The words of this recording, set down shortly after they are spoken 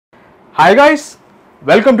Hi guys,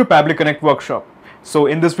 welcome to Pabbly Connect workshop. So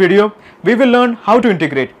in this video, we will learn how to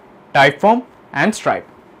integrate Typeform and Stripe.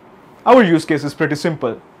 Our use case is pretty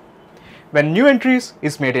simple. When new entries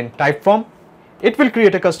is made in Typeform, it will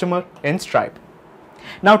create a customer in Stripe.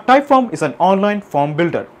 Now Typeform is an online form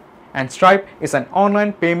builder and Stripe is an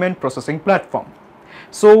online payment processing platform.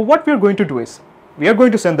 So what we are going to do is, we are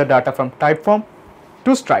going to send the data from Typeform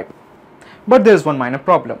to Stripe. But there is one minor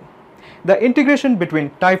problem. The integration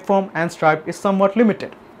between Typeform and Stripe is somewhat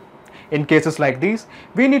limited. In cases like these,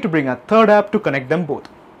 we need to bring a third app to connect them both.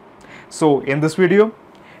 So in this video,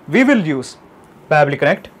 we will use Pabbly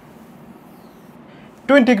Connect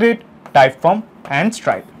to integrate Typeform and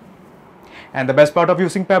Stripe. And the best part of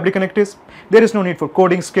using Pabbly Connect is, there is no need for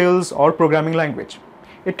coding skills or programming language.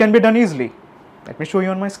 It can be done easily. Let me show you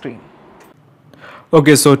on my screen.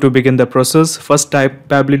 Okay, so to begin the process, first type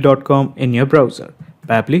pabbly.com in your browser.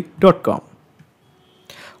 Pabbly.com.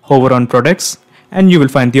 Hover on products and you will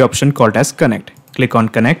find the option called as Connect. Click on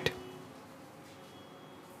Connect.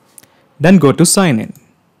 Then go to Sign In.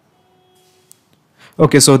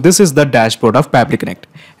 Okay, so this is the dashboard of Pabbly Connect.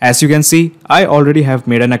 As you can see, I already have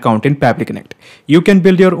made an account in Pabbly Connect. You can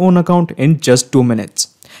build your own account in just 2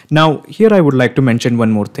 minutes. Now, here I would like to mention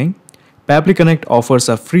one more thing. Pabbly Connect offers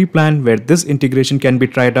a free plan where this integration can be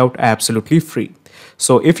tried out absolutely free.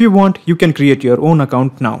 So if you want, you can create your own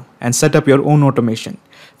account now and set up your own automation.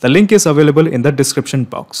 The link is available in the description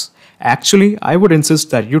box. Actually, I would insist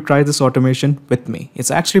that you try this automation with me. It's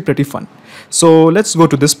actually pretty fun. So let's go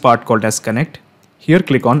to this part called as Connect. Here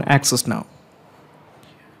click on Access Now.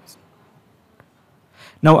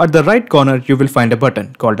 Now at the right corner, you will find a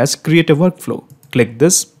button called as Create a Workflow. Click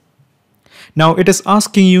this. Now it is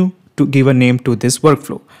asking you to give a name to this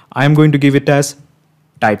workflow. I am going to give it as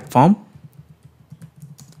Typeform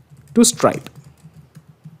to Stripe.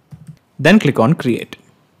 Then click on Create.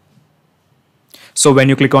 So when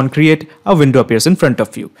you click on Create, a window appears in front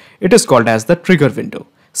of you. It is called as the trigger window.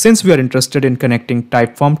 Since we are interested in connecting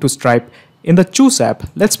Typeform to Stripe, in the Choose app,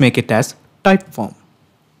 let's make it as Typeform.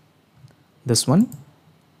 This one.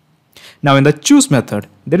 Now in the Choose method,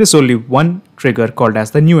 there is only one trigger called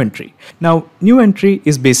as the new entry. Now new entry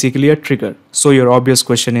is basically a trigger. So your obvious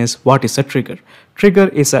question is, what is a trigger? Trigger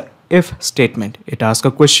is a if statement. It asks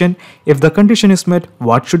a question, if the condition is met,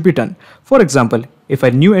 what should be done? For example, if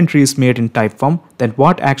a new entry is made in Typeform, then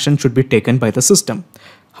what action should be taken by the system?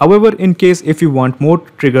 However, in case if you want more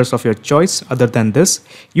triggers of your choice other than this,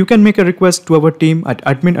 you can make a request to our team at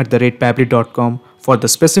admin@pabbly.com for the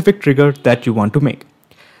specific trigger that you want to make.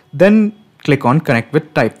 Then click on Connect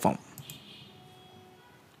with Typeform.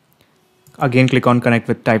 Again click on Connect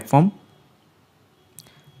with Typeform.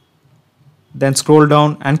 Then scroll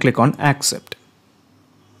down and click on Accept.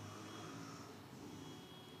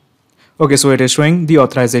 Okay, so it is showing the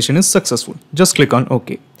authorization is successful. Just click on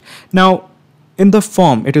OK. Now in the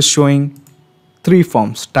form, it is showing 3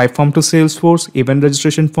 forms: Typeform to Salesforce, event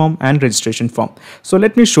registration form and registration form. So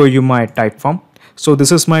let me show you my Typeform. So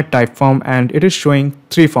this is my Typeform and it is showing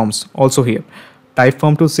 3 forms also here: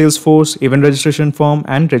 Typeform to Salesforce, event registration form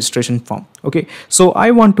and registration form. Okay, so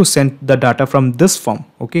I want to send the data from this form,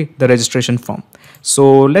 okay, the registration form.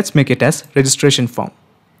 So let's make it as registration form.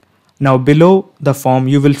 Now below the form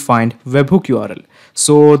you will find webhook URL.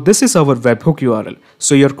 So this is our webhook URL.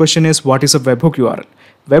 So your question is, what is a webhook URL?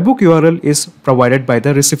 Webhook URL is provided by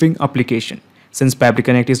the receiving application. Since Pabbly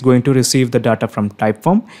Connect is going to receive the data from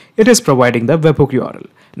Typeform, it is providing the webhook URL.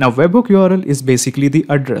 Now webhook URL is basically the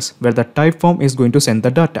address where the Typeform is going to send the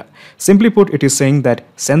data. Simply put, it is saying that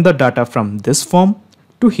send the data from this form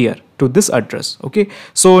to here, to this address. Okay,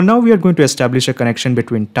 so now we are going to establish a connection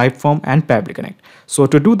between Typeform and Pabbly Connect. So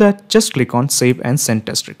to do that, just click on Save and Send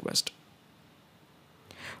Test Request.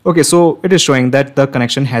 Okay, so it is showing that the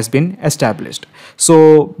connection has been established.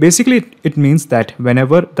 So basically it means that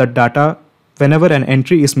whenever an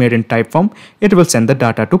entry is made in Typeform, it will send the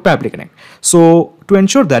data to Pabbly Connect. So to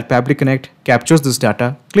ensure that Pabbly Connect captures this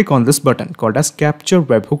data, click on this button called as Capture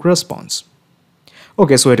Webhook Response.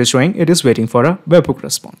 Okay, so it is showing it is waiting for a webhook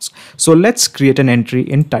response. So let's create an entry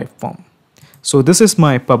in Typeform. So this is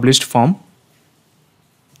my published form.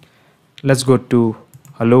 Let's go to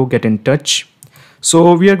Hello, get in touch.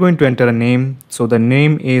 So we are going to enter a name. So the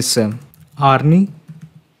name is Arni.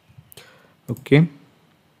 Okay.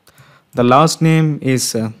 The last name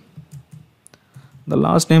is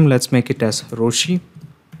let's make it as Roshi.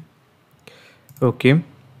 Okay.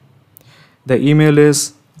 The email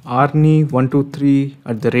is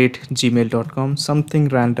arni123@gmail.com, something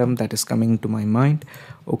random that is coming to my mind.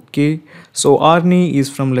 Okay, so Arni is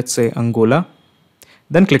from, let's say, Angola.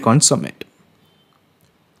 Then click on Submit.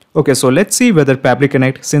 Okay, so let's see whether Pabbly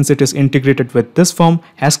Connect, since it is integrated with this form,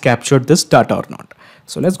 has captured this data or not.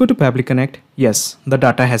 So let's go to Pabbly Connect. Yes, the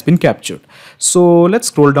data has been captured. So let's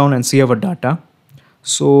scroll down and see our data.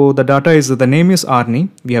 So the data is, the name is 𝗪𝗯𝗯,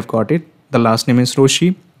 we have got it. The last name is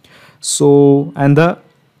𝗪𝗆. So, and the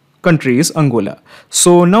country is Angola.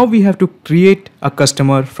 So now we have to create a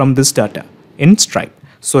customer from this data in Stripe.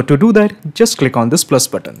 So to do that, just click on this plus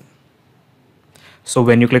button. So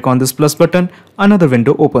when you click on this plus button, another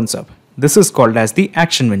window opens up. This is called as the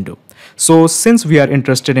action window. So since we are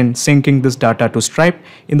interested in syncing this data to Stripe,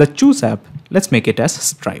 in the choose app, let's make it as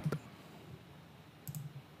Stripe.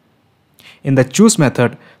 In the choose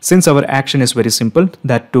method, since our action is very simple,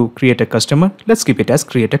 that to create a customer, let's keep it as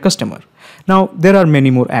create a customer. Now there are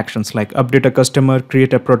many more actions like update a customer,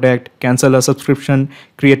 create a product, cancel a subscription,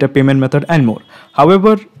 create a payment method, and more.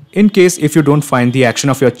 However, in case if you don't find the action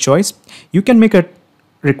of your choice, you can make a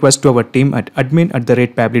request to our team at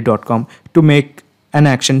admin@pabbly.com to make an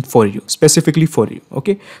action for you, specifically for you.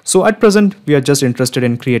 Okay, so at present we are just interested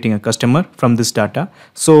in creating a customer from this data.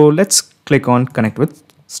 So let's click on connect with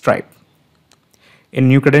Stripe. In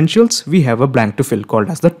new credentials, we have a blank to fill called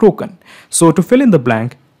as the token. So to fill in the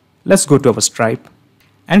blank, let's go to our Stripe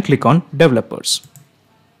and click on developers.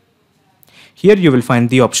 Here you will find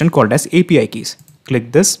the option called as API keys.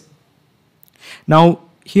 Click this. Now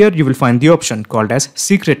here you will find the option called as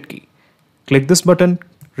secret key. Click this button,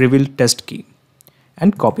 reveal test key,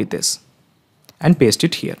 and copy this and paste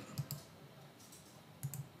it here.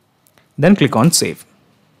 Then click on save.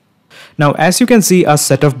 Now as you can see, a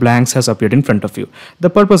set of blanks has appeared in front of you. The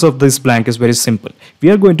purpose of this blank is very simple.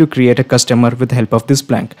 We are going to create a customer with the help of this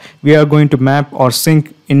blank. We are going to map or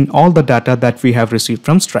sync in all the data that we have received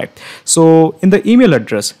from Stripe. So in the email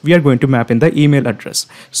address, we are going to map in the email address.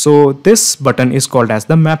 So this button is called as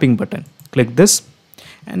the mapping button. Click this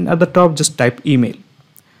and at the top just type email.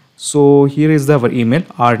 So here is our email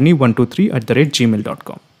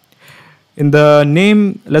𝗪𝗯𝗯𝗪𝗆@gmail.com. In the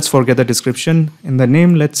name, let's forget the description. In the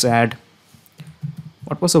name, let's add,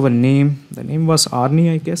 what was our name? The name was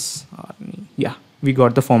𝗪𝗯𝗯, I guess. 𝗪𝗯𝗯. Yeah, we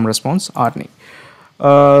got the form response, 𝗪𝗯𝗯.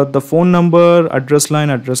 The phone number, address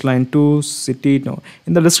line 2, city, no.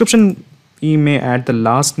 In the description, you may add the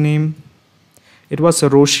last name. It was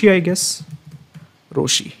𝗪𝗆𝗆, I guess.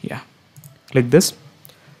 𝗪𝗆𝗆, yeah. Click this.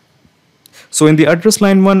 So in the address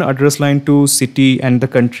line 1, address line 2, city, and the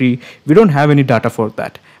country, we don't have any data for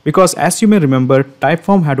that. Because as you may remember,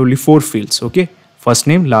 Typeform had only 4 fields, okay? First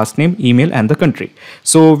name, last name, email, and the country.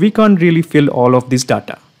 So we can't really fill all of this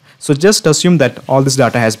data. So just assume that all this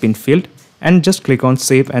data has been filled and just click on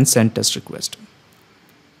save and send test request.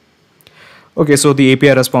 Okay, so the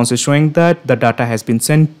API response is showing that the data has been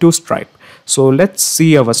sent to Stripe. So let's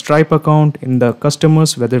see our Stripe account in the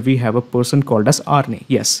customers whether we have a person called as 𝗪𝗯𝗯𝗪𝗯𝗆.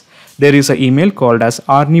 Yes, there is an email called as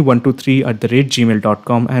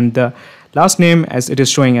𝗪𝗯𝗯𝗪𝗆@gmail.com and the last name as it is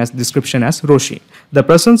showing as description as 𝗪𝗆𝗆. The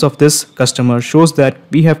presence of this customer shows that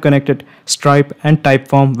we have connected Stripe and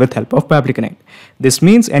Typeform with help of Pabbly Connect. This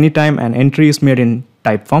means anytime an entry is made in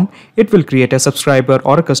Typeform, it will create a subscriber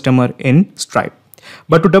or a customer in Stripe.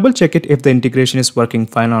 But to double check it if the integration is working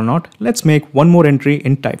fine or not, let's make one more entry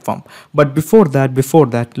in Typeform. But before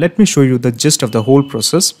that, let me show you the gist of the whole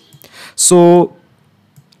process. So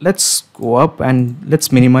let's go up and let's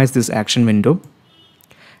minimize this action window.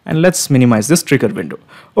 And let's minimize this trigger window.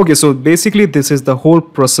 Okay, so basically this is the whole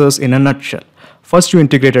process in a nutshell. First you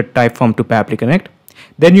integrated Typeform to Pabbly Connect,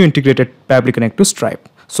 then you integrated Pabbly Connect to Stripe.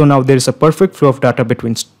 So now there is a perfect flow of data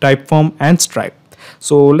between Typeform and Stripe.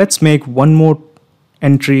 So let's make one more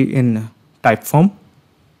entry in Typeform.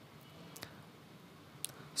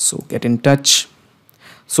 So get in touch.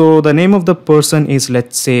 So the name of the person is,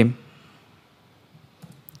 let's say,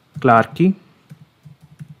 𝗪𝗆𝗆.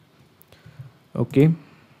 Okay.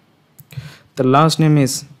 The last name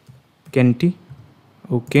is 𝗪𝗆𝗆.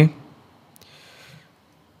 Okay.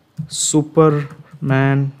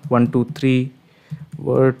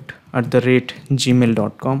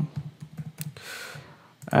 superman123word@gmail.com.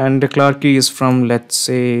 And 𝗪𝗆𝗆𝗆 is from let's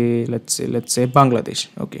say Bangladesh.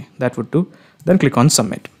 Okay, that would do. Then click on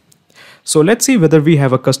submit. So let's see whether we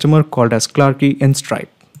have a customer called as 𝗪𝗆𝗆𝗆 in Stripe.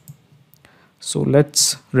 So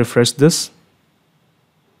let's refresh this.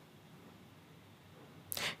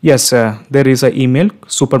 Yes, there is an email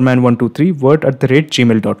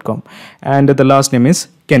superman123word@gmail.com and the last name is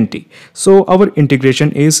𝗪𝗆𝗆𝗆. So our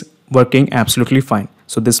integration is working absolutely fine.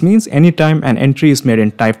 So this means anytime an entry is made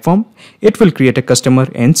in Typeform, it will create a customer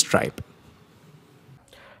in Stripe.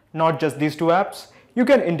 Not just these two apps, you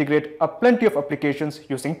can integrate plenty of applications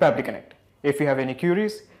using Pabbly Connect. If you have any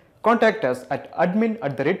queries, contact us at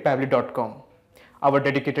admin@pabbly.com. Our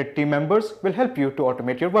dedicated team members will help you to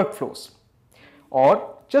automate your workflows.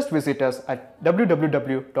 Or just visit us at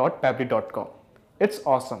www.pabbly.com. It's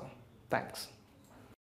awesome. Thanks.